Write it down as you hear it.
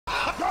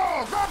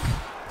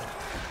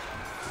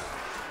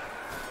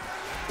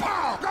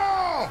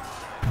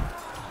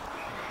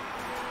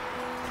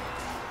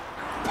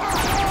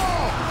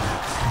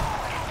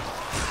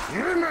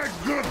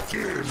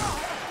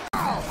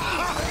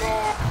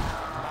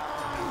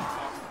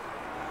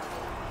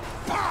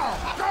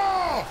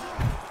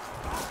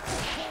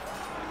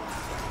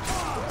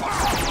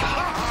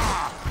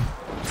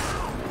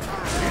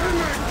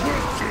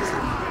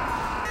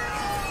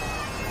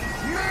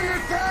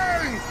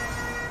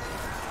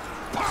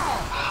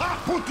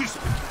Pootis.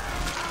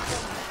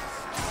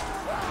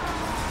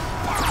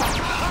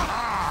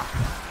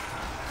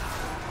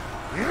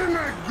 In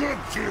a good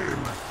team.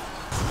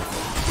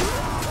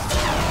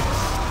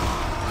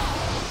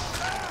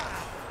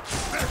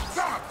 That's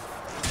up.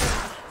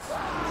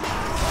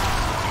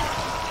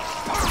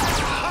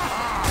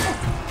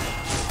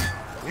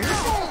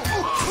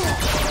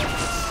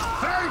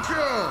 Thank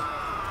you.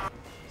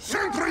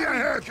 Sentry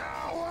ahead.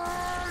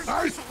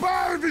 I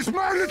spy with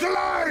my little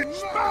eye.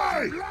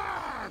 Spy.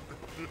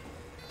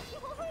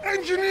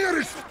 Engineer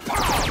is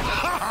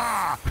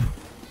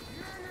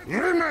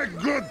in a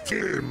good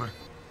team.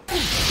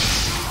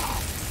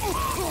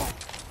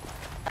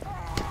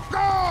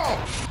 Go!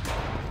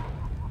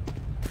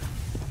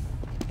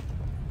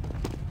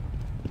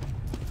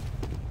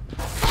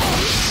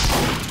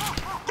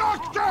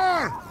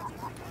 Doctor!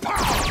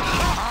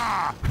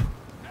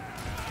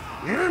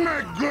 In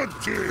a good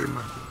team.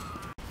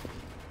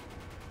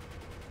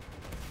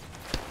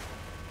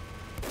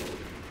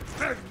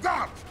 Take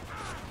that!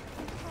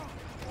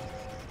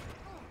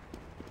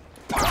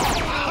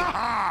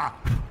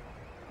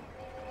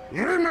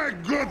 In a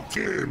good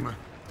team.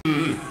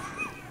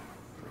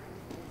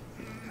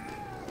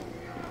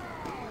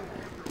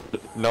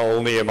 Not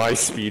only am I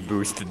speed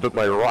boosted, but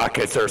my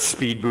rockets are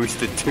speed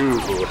boosted too.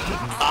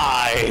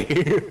 Die!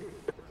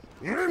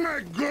 In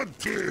a good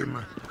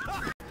team.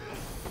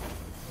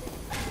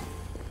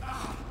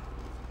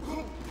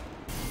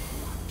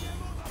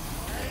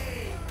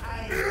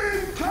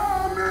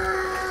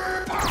 Incoming!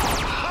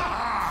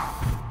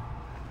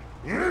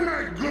 In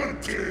a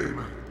good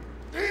team.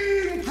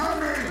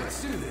 Incoming!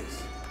 Let's do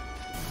this.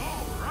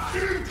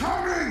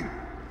 Incoming!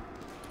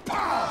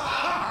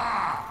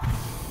 Pow!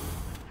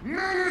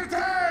 Many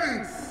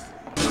thanks!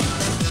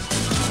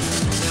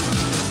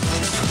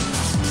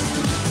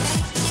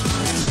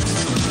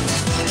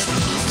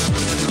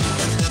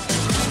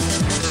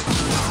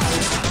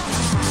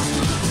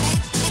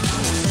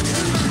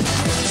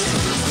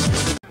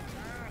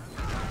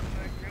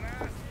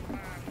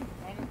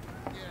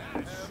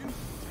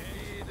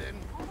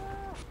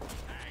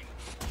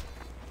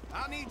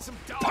 I need some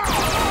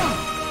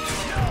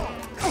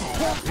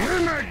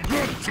In a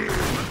good team!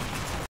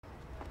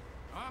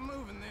 I'm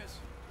moving this.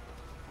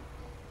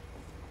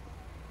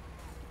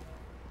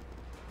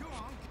 Go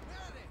on,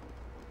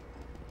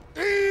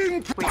 get it.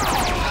 In We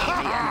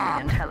have the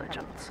enemy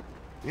intelligence.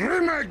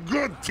 In a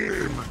good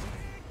team!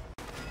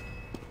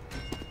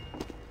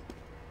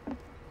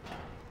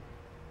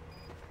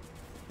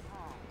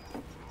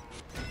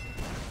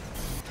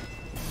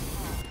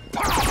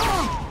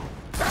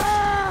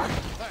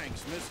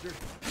 Thanks, mister.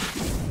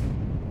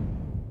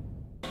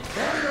 I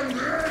am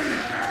ready!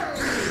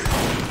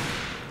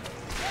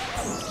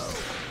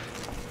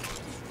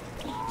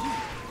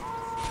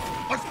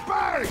 A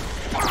spy!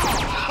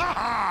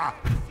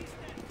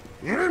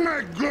 In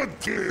a good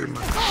team!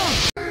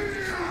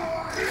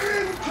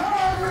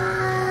 Incoming!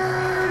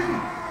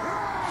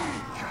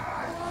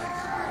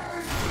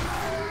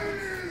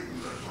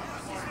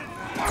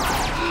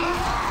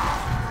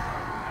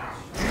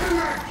 In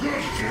a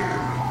good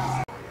team!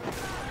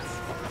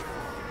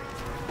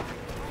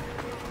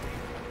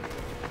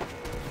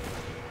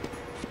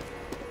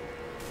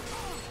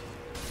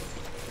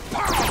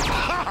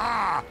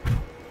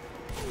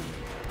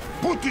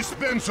 Pootis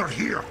Pow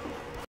here!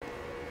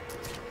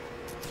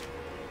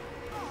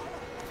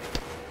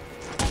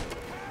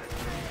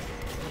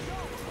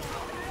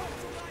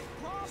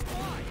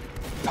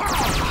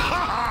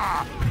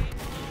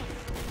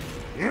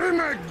 In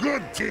a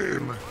good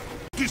team!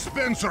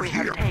 Dispenser We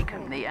here! have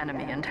taken the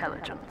enemy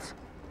intelligence.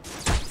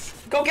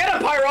 Go get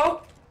him,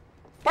 Pyro!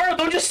 Pyro,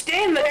 don't just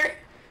stand there!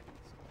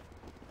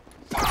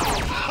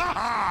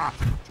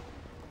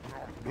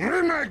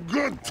 In a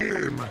good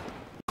team!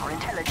 Our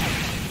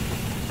intelligence.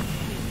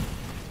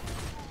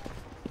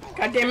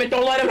 God damn it,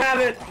 don't let him have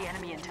it! The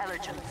enemy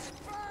intelligence.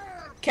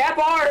 Cap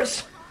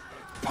ours!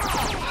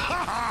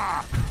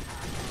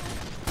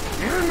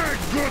 In a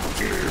good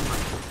team!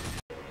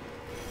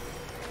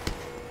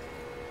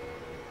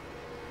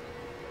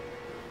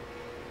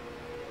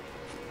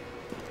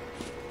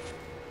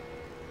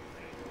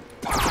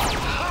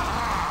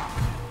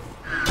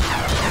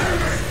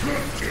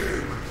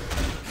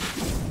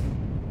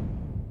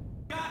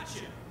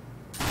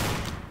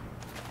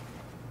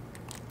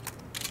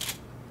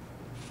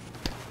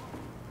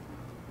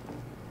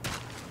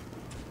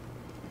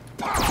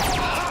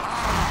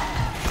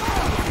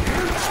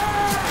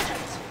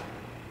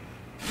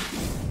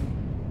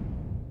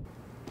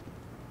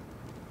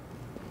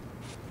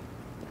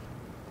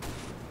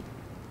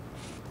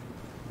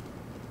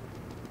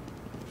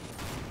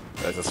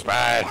 There's a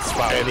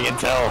spy in the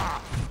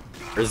intel.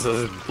 There's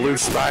a blue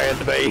spy at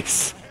the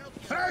base.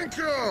 Thank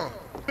you!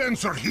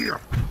 Spencer here!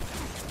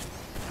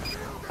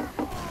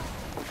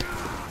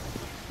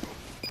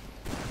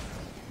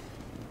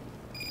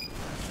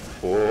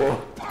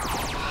 Oh,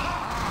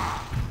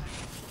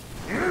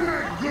 In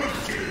a good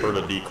team! for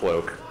the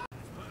decloak.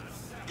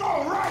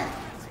 Go right!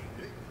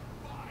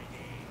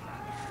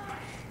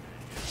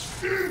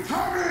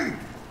 Incoming!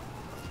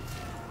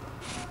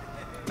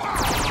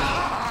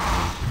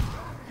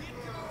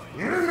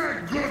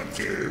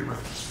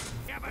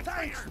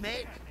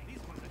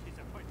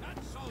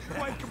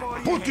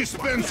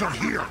 dispenser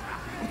here.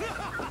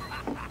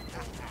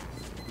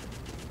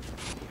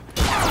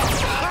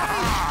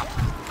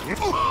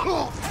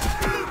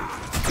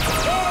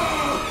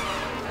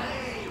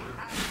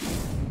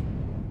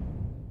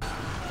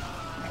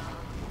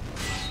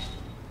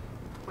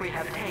 We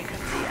have taken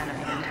the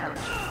enemy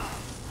intelligence.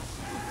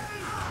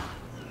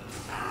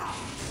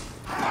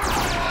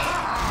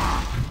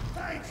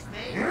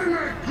 You're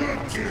not good,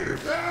 kid.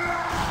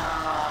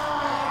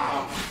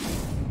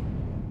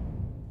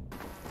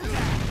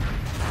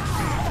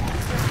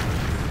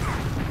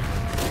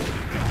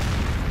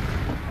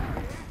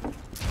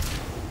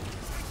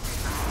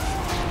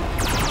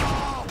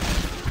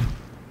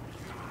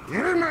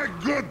 You're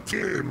not good,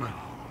 team.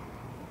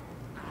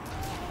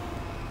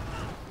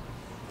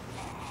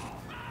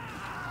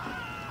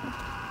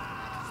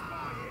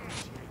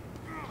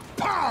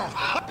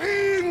 Pow!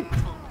 In!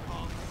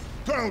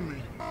 Tell me,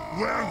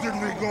 where did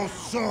we go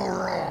so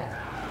wrong?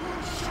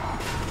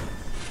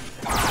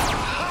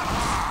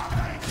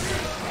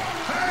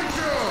 Thank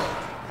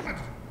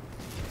you!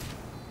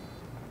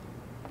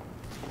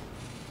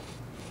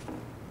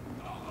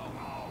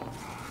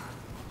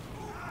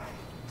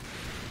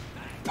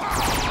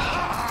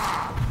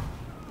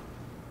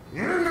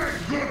 You're not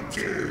good,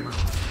 team.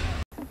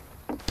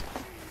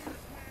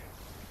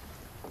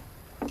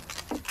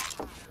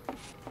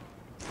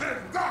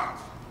 Take that!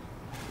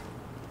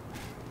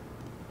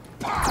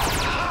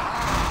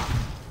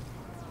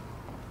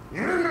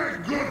 You're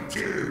not good,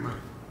 team.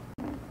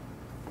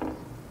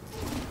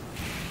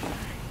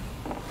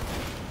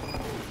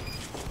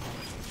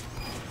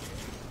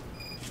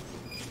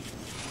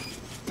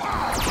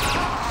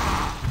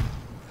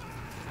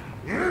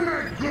 You're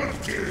not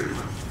good, team.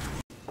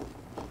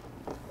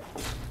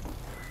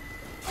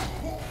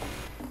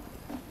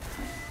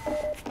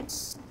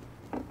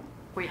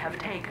 We have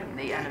taken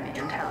the enemy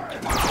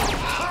intelligence.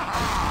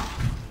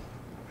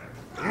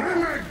 You're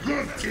not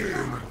good,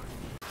 team.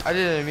 I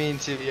didn't mean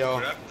to, yo.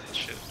 Grab that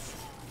shit.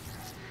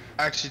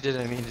 I actually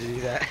didn't mean to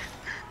do that.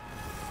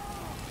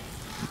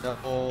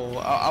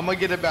 No, I'm gonna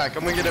get it back.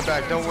 I'm gonna get it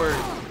back. Don't worry.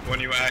 When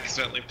you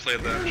accidentally play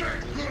that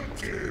track. Good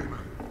team.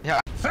 Yeah.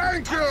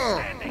 Thank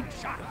you!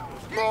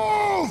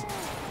 Move!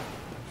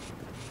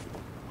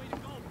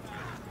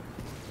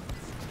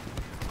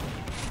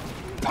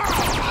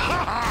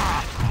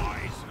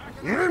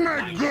 You're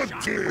not good,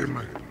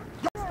 team.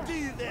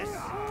 Do this.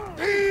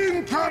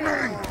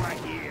 Incoming! Over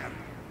here.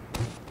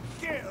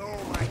 Get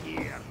over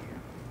here.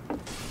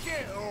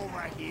 Get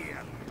over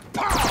here.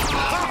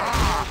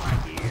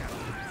 Over here.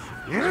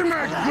 You're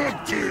not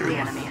good, The team.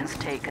 enemy has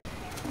taken.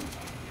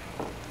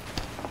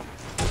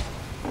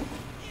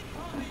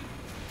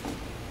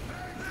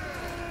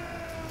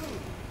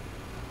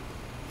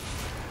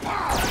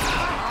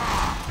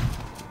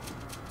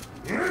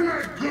 You're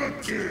not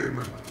good,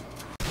 team.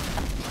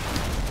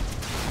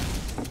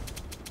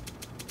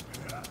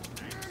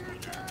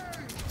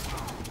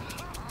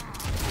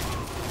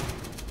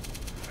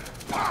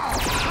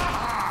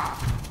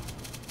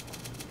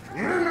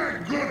 You're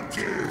not good,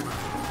 team.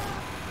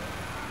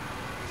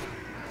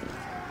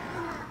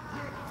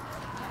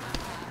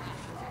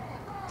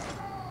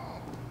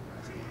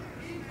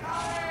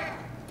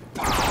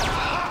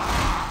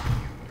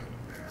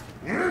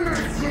 You're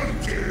not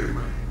good, team. You're not good,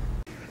 team.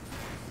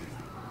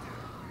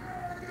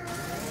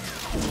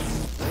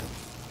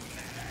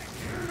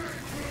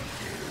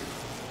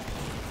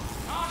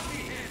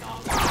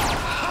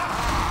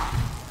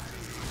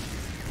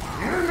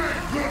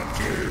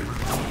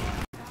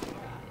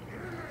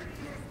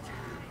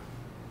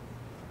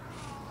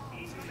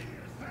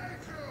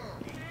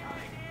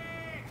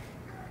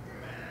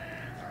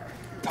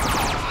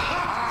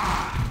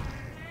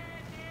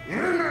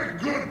 You're not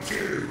good,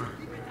 team.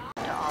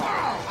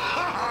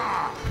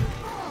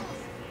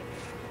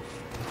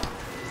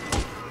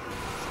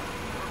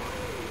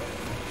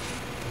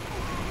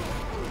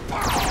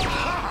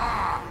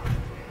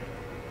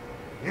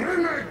 You're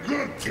not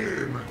good,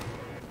 team.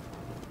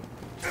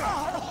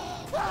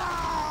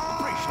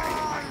 Appreciate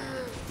it,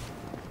 mate.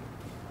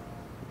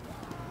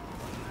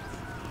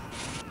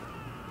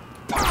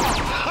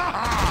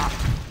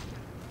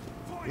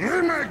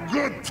 You're not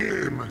good,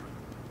 team.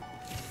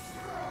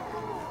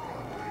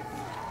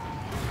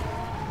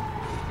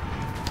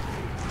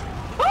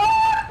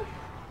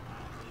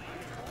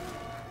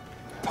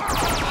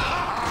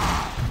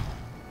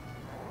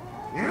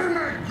 You're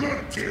not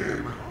good,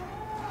 team.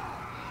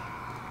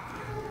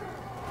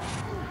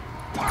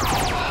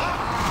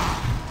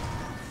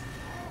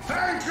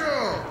 Thank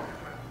you.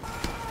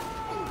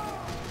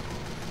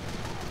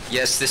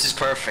 Yes, this is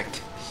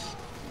perfect.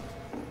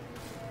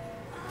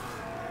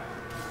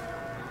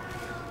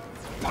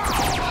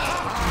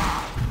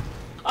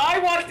 I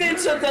walked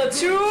into the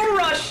two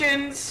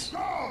Russians.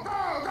 Go,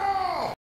 go.